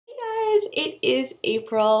because it is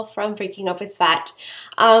April from Breaking Up with Fat.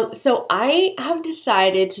 So I have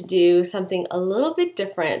decided to do something a little bit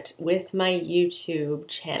different with my YouTube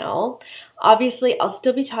channel. Obviously, I'll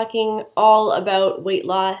still be talking all about weight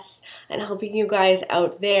loss and helping you guys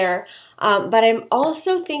out there, but I'm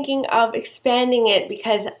also thinking of expanding it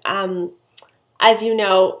because, as you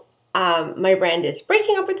know, my brand is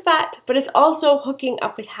Breaking Up with Fat, but it's also hooking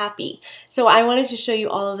up with happy. So I wanted to show you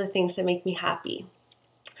all of the things that make me happy.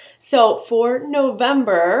 So for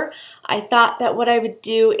November, I thought that what I would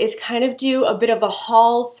do is kind of do a bit of a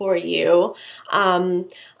haul for you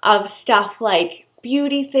of stuff like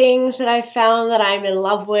beauty things that I found that I'm in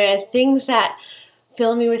love with, things that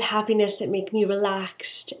fill me with happiness, that make me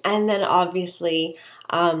relaxed, and then obviously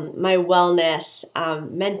my wellness,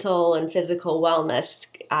 mental and physical wellness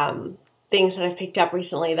things that I've picked up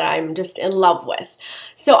recently that I'm just in love with.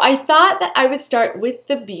 So I thought that I would start with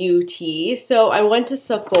the beauty. So I went to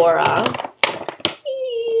Sephora.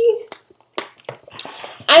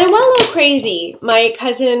 And I went a little crazy. My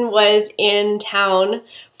cousin was in town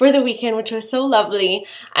for the weekend, which was so lovely,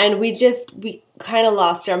 and we kind of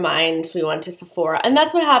lost our minds. We went to Sephora, and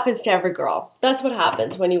that's what happens to every girl. That's what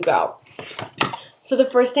happens when you go. So the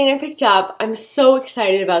first thing I picked up, I'm so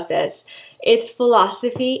excited about this. It's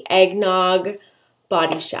Philosophy Eggnog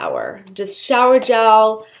Body Shower. Just shower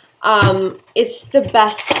gel. It's the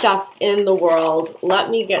best stuff in the world. Let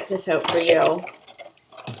me get this out for you.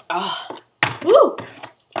 Oh, woo!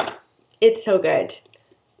 It's so good.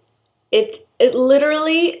 It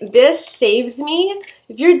literally, this saves me.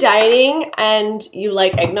 If you're dieting and you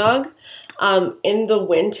like eggnog in the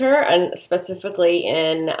winter, and specifically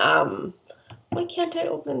in, why can't I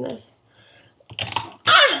open this?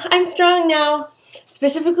 I'm strong now.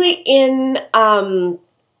 Specifically in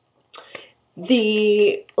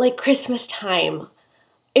the Christmas time.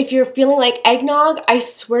 If you're feeling like eggnog, I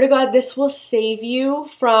swear to God, this will save you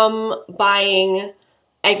from buying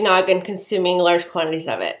eggnog and consuming large quantities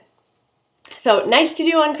of it. So nice to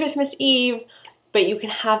do on Christmas Eve, but you can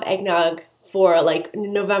have eggnog for like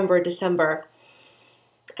November, December.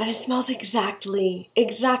 And it smells exactly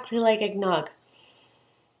like eggnog.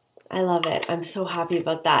 I love it. I'm so happy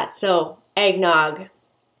about that. So eggnog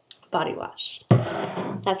body wash.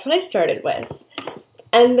 That's what I started with.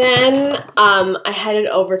 And then I headed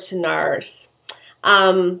over to Nars.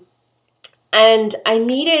 And I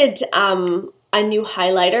needed a new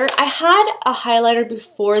highlighter. I had a highlighter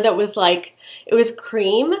before that was like, it was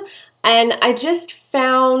cream, and I just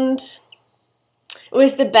found it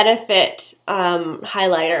was the Benefit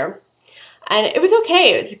highlighter, and it was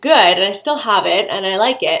okay. It's good, and I still have it, and I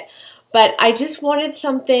like it, but I just wanted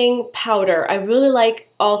something powder. I really like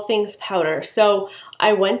all things powder, so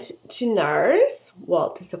I went to Nars,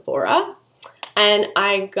 well, to Sephora, and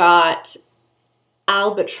I got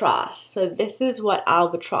Albatross. So this is what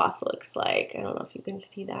Albatross looks like. I don't know if you can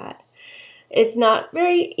see that. It's not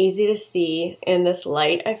very easy to see in this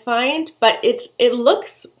light, I find, but it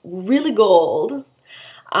looks really gold.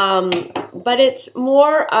 But it's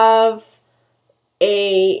more of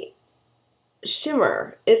a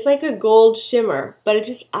shimmer. It's like a gold shimmer, but it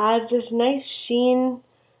just adds this nice sheen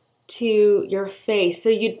to your face. So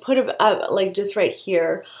you'd put it like just right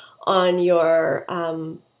here on your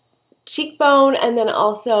cheekbone, and then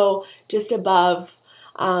also just above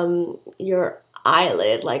your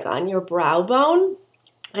eyelid, like on your brow bone,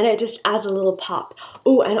 and it just adds a little pop.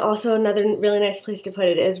 Oh, and also another really nice place to put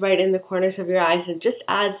it is right in the corners of your eyes. It just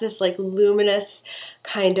adds this like luminous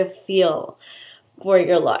kind of feel for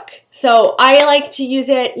your look. So I like to use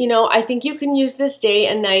it, you know, I think you can use this day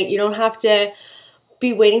and night. You don't have to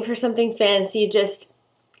be waiting for something fancy.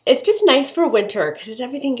 It's just nice for winter because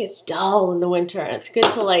everything gets dull in the winter, and it's good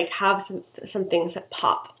to like have some things that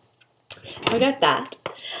pop. So I got that.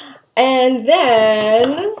 And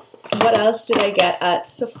then what else did I get at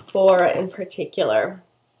Sephora in particular?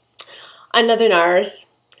 Another Nars.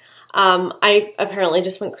 I apparently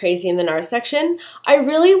just went crazy in the Nars section. I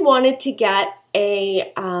really wanted to get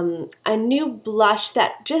a new blush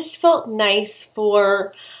that just felt nice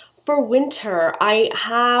for winter. I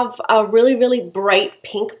have a really, really bright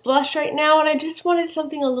pink blush right now, and I just wanted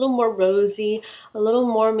something a little more rosy, a little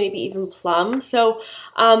more maybe even plum. So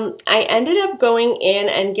I ended up going in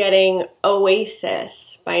and getting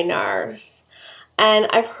Oasis by Nars. And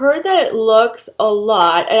I've heard that it looks a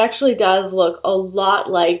lot, it actually does look a lot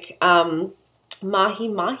like Mahi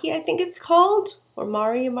Mahi, I think it's called, or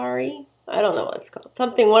Mari Mari. I don't know what it's called,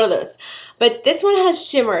 something, one of those. But this one has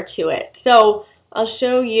shimmer to it. So I'll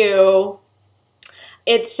show you.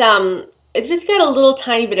 It's just got a little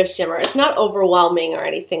tiny bit of shimmer. It's not overwhelming or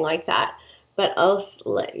anything like that, but I'll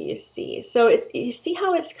let you see. So it's, you see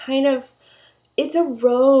how it's kind of, it's a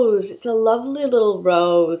rose. It's a lovely little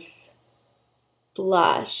rose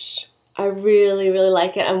blush. I really, really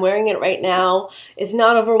like it. I'm wearing it right now. It's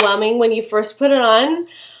not overwhelming when you first put it on.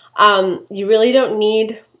 You really don't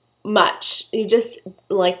need much. You just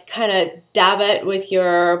like kind of dab it with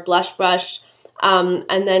your blush brush,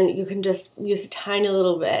 and then you can just use a tiny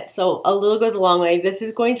little bit. So a little goes a long way. This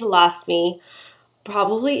is going to last me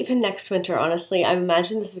probably even next winter, honestly. I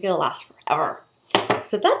imagine this is going to last forever.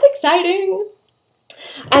 So that's exciting.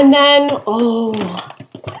 And then,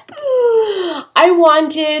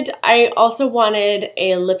 I also wanted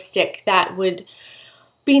a lipstick that would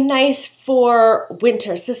be nice for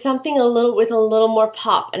winter. So something with a little more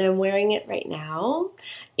pop, and I'm wearing it right now.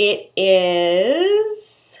 It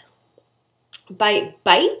is by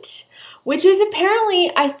Bite, which is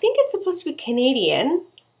apparently, I think it's supposed to be Canadian.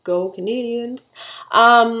 Go Canadians.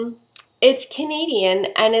 It's Canadian,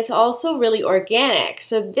 and it's also really organic.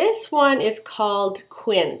 So this one is called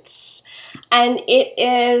Quince, and it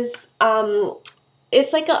is,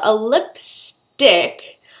 it's like a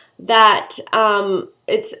lipstick that,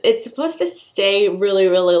 it's supposed to stay really,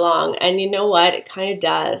 really long. And you know what? It kind of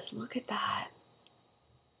does. Look at that.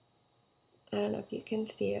 I don't know if you can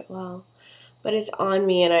see it well, but it's on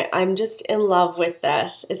me, and I'm just in love with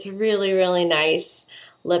this. It's really, really nice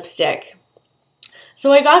lipstick.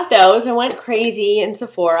 So I got those. I went crazy in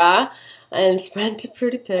Sephora and spent a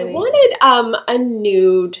pretty penny. I wanted a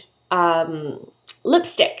nude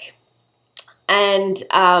lipstick. And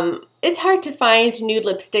it's hard to find nude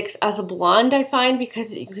lipsticks as a blonde, I find,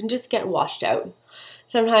 because you can just get washed out.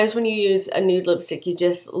 Sometimes when you use a nude lipstick, you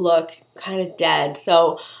just look kind of dead.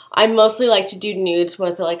 So I mostly like to do nudes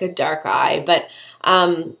with like a dark eye. But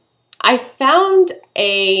I found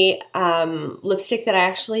a lipstick that I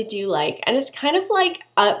actually do like, and it's kind of like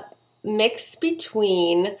a mix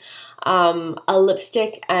between a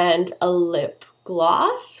lipstick and a lip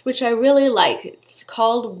gloss, which I really like. It's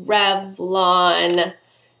called Revlon.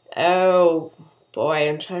 Oh boy,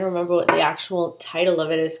 I'm trying to remember what the actual title of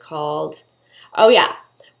it is called. Oh yeah,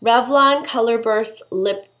 Revlon Color Burst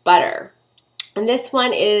Lip Butter. And this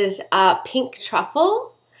one is pink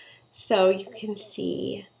truffle. So you can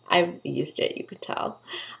see, I've used it, you could tell.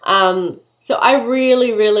 So I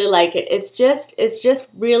really, really like it. It's just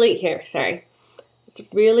really, it's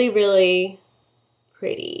really, really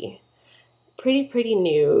pretty. Pretty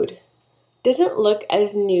nude. Doesn't look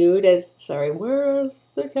as nude as, sorry, where's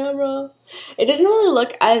the camera? It doesn't really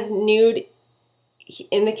look as nude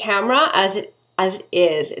in the camera as it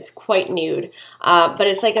is. It's quite nude. But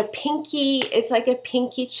it's like a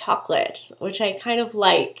pinky chocolate, which I kind of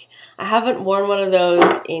like. I haven't worn one of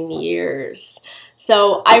those in years.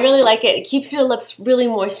 So I really like it. It keeps your lips really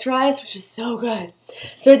moisturized, which is so good.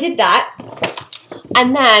 So I did that.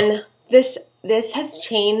 And then this has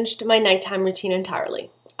changed my nighttime routine entirely.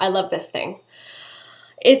 I love this thing.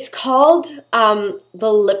 It's called the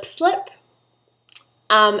Lip Slip,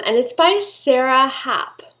 and it's by Sarah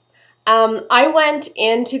Happ. I went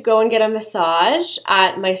in to go and get a massage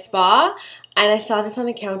at my spa, and I saw this on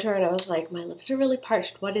the counter, and I was like, my lips are really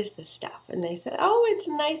parched. What is this stuff? And they said, oh, it's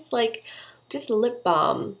nice, like, just lip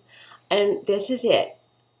balm. And this is it.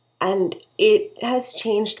 And it has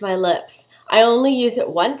changed my lips. I only use it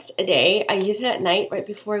once a day. I use it at night right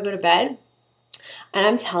before I go to bed. And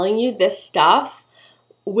I'm telling you, this stuff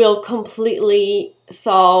will completely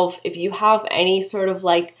solve if you have any sort of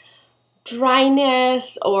like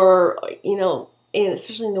dryness or, you know,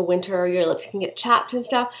 especially in the winter, your lips can get chapped and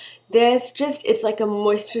stuff. It's like a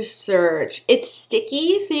moisture surge. It's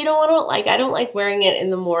sticky, so you don't want to, like, I don't like wearing it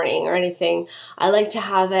in the morning or anything. I like to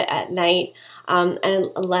have it at night and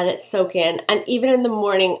let it soak in. And even in the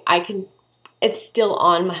morning, it's still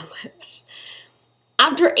on my lips.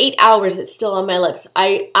 After 8 hours, it's still on my lips.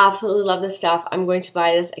 I absolutely love this stuff. I'm going to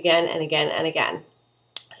buy this again and again and again.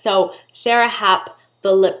 So, Sarah Happ,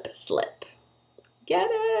 the Lip Slip. Get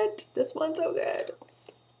it? This one's so good.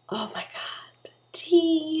 Oh my God.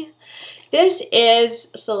 Tea. This is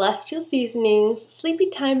Celestial Seasonings Sleepy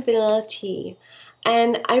Time Vanilla Tea.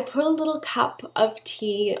 And I put a little cup of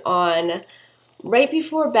tea on right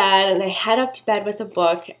before bed, and I head up to bed with a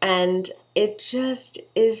book, and it just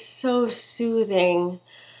is so soothing.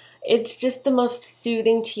 It's just the most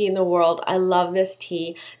soothing tea in the world. I love this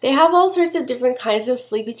tea. They have all sorts of different kinds of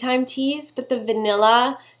sleepy time teas, but the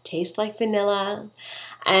vanilla tastes like vanilla,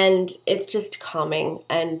 and it's just calming.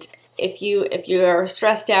 And if you're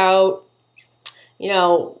stressed out, you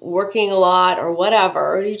know, working a lot or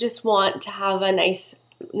whatever, or you just want to have a nice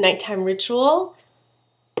nighttime ritual,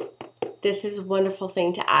 this is a wonderful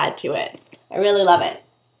thing to add to it. I really love it.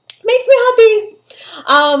 Makes me happy.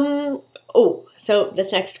 Oh, so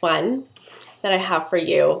this next one that I have for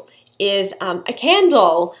you is a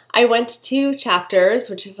candle. I went to Chapters,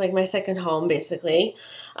 which is like my second home, basically.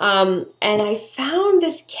 And I found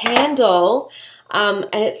this candle, and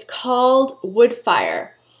it's called Woodfire.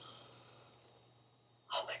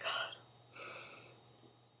 Oh my God.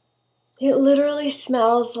 It literally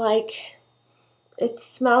smells like,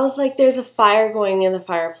 there's a fire going in the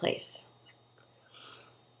fireplace.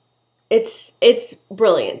 It's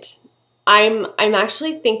brilliant. I'm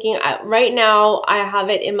actually thinking, right now I have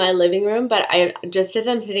it in my living room, but just as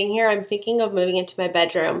I'm sitting here, I'm thinking of moving into my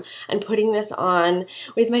bedroom and putting this on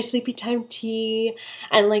with my sleepy time tea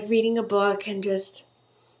and like reading a book and just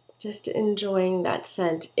enjoying that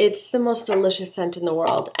scent. It's the most delicious scent in the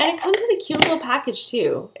world. And it comes in a cute little package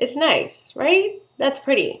too. It's nice, right? That's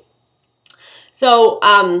pretty. So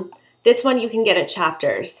this one you can get at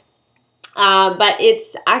Chapters. But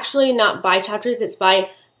it's actually not by Chapters, it's by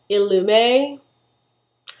Illume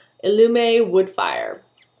Woodfire.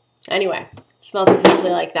 Anyway, smells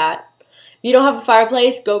exactly like that. If you don't have a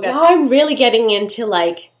fireplace, go get it. Now I'm really getting into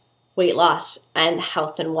like weight loss and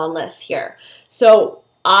health and wellness here. So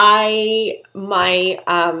my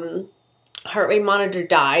heart rate monitor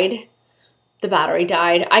died. The battery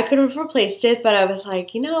died. I could have replaced it, but I was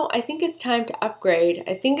like, you know, I think it's time to upgrade.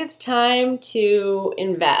 I think it's time to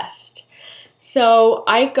invest. So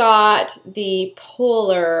I got the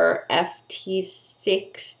Polar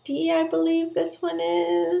FT60, I believe this one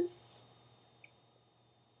is.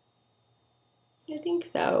 I think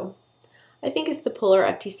so. I think it's the Polar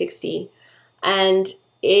FT60, and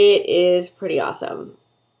it is pretty awesome.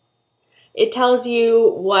 It tells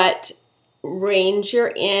you what range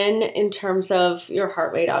you're in terms of your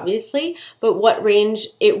heart rate, obviously, but what range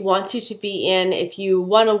it wants you to be in. If you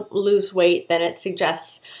want to lose weight, then it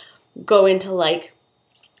suggests go into like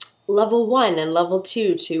level 1 and level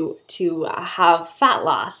 2 to have fat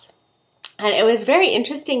loss. And it was very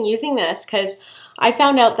interesting using this because I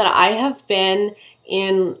found out that I have been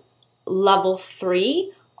in level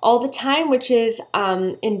 3 all the time, which is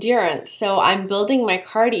endurance. So I'm building my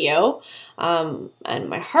cardio, and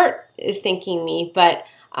my heart is thanking me, but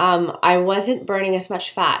I wasn't burning as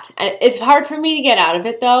much fat. And it's hard for me to get out of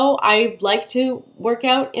it though. I like to work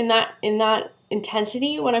out in that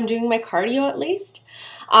intensity when I'm doing my cardio, at least.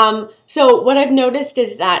 So what I've noticed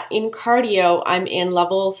is that in cardio, I'm in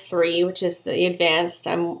level 3, which is the advanced.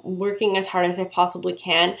 I'm working as hard as I possibly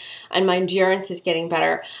can, and my endurance is getting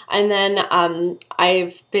better. And then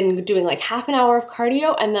I've been doing like half an hour of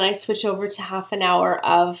cardio, and then I switch over to half an hour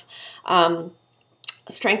of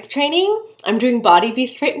strength training. I'm doing Body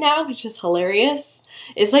Beast right now, which is hilarious.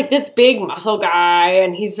 It's like this big muscle guy,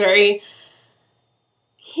 and he's a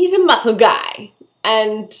muscle guy.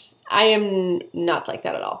 And I am not like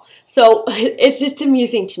that at all. So it's just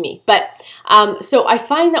amusing to me. But so I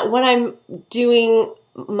find that when I'm doing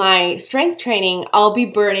my strength training, I'll be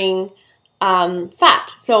burning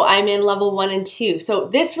fat. So I'm in level 1 and 2. So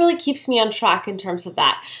this really keeps me on track in terms of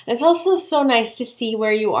that. And it's also so nice to see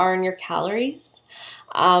where you are in your calories.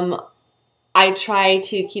 I try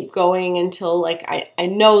to keep going until like I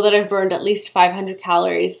know that I've burned at least 500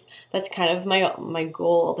 calories. That's kind of my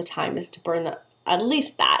goal all the time, is to burn at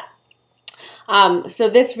least that. So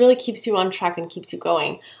this really keeps you on track and keeps you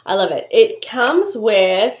going. I love it. It comes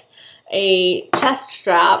with a chest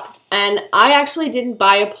strap, and I actually didn't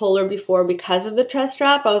buy a Polar before because of the chest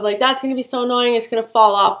strap. I was like, that's going to be so annoying. It's going to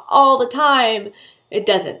fall off all the time. It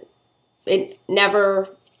doesn't. It never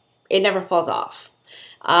falls off.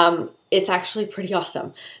 It's actually pretty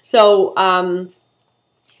awesome. So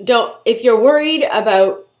if you're worried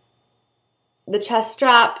about the chest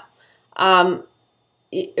strap,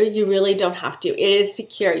 you really don't have to. It is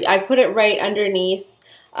secure. I put it right underneath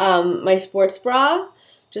my sports bra,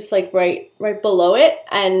 just like right below it,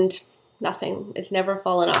 and nothing. It's never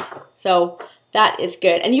fallen off. So that is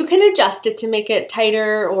good. And you can adjust it to make it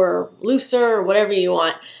tighter or looser or whatever you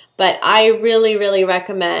want. But I really, really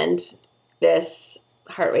recommend this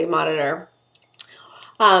heart rate monitor.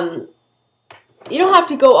 You don't have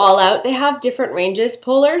to go all out. They have different ranges,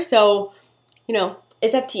 Polar, so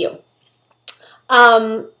it's up to you.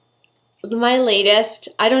 My latest,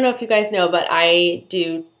 I don't know if you guys know, but I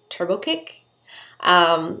do turbo kick.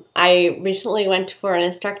 I recently went for an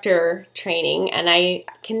instructor training, and I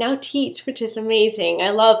can now teach, which is amazing.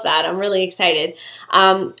 I love that. I'm really excited.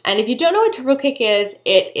 And if you don't know what turbo kick is,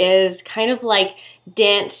 it is kind of like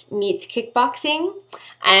dance meets kickboxing,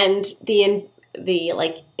 and the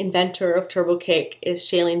inventor of turbo kick is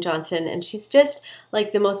Shailene Johnson, and she's just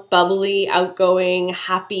like the most bubbly, outgoing,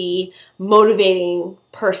 happy, motivating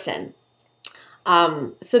person.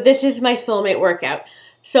 So this is my soulmate workout.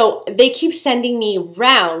 So they keep sending me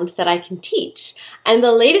rounds that I can teach. And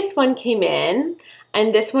the latest one came in,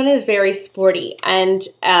 and this one is very sporty. And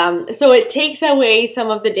so it takes away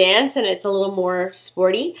some of the dance, and it's a little more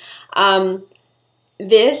sporty.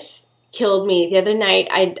 This killed me the other night.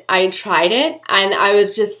 I tried it, and I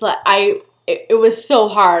was just like, it was so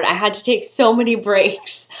hard. I had to take so many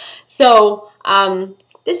breaks. So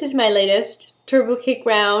this is my latest turbo kick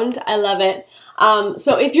round. I love it.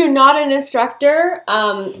 So if you're not an instructor,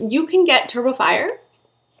 you can get Turbo Fire,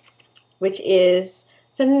 which is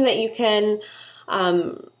something that you can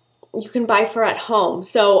buy for at home.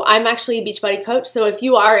 So I'm actually a Beachbody coach. So if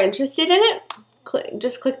you are interested in it,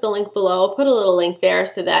 just click the link below. I'll put a little link there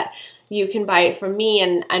so that you can buy it from me,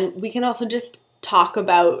 and we can also just talk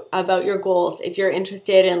about your goals if you're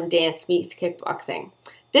interested in dance meets kickboxing.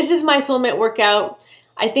 This is my soulmate workout.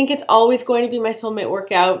 I think it's always going to be my soulmate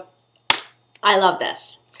workout. I love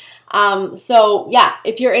this. So yeah,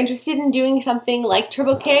 if you're interested in doing something like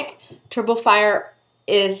Turbo Kick, Turbo Fire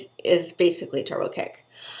is basically Turbo Kick.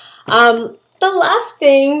 The last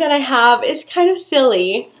thing that I have is kind of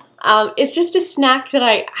silly. It's just a snack that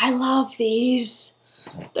I love these.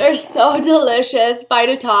 They're so delicious.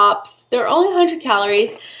 Vitatops. They're only 100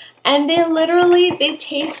 calories, and they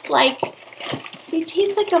taste like a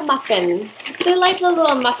muffin. They're like a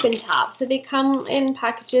little muffin top. So they come in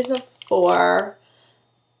packages of 4.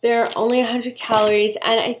 They're only 100 calories,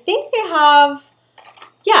 and I think they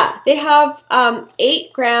have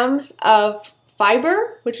 8 grams of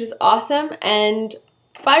fiber, which is awesome, and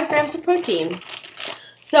 5 grams of protein.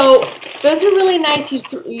 So those are really nice.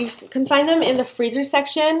 You can find them in the freezer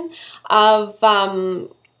section of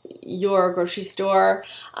your grocery store.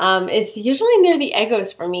 It's usually near the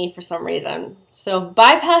Eggos for me for some reason. So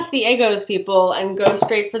bypass the Eggos, people, and go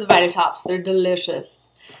straight for the Vitatops. They're delicious.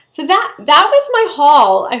 So that was my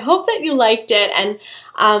haul. I hope that you liked it, and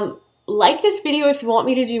like this video if you want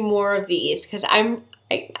me to do more of these, because I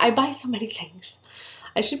buy so many things.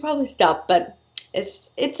 I should probably stop, but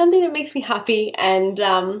it's something that makes me happy. And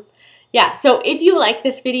yeah, so if you like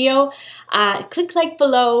this video, click like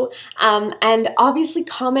below, and obviously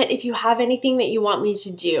comment if you have anything that you want me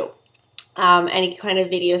to do, any kind of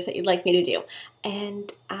videos that you'd like me to do.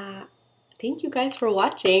 And thank you guys for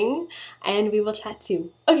watching, and we will chat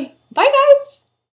soon. Okay, bye guys!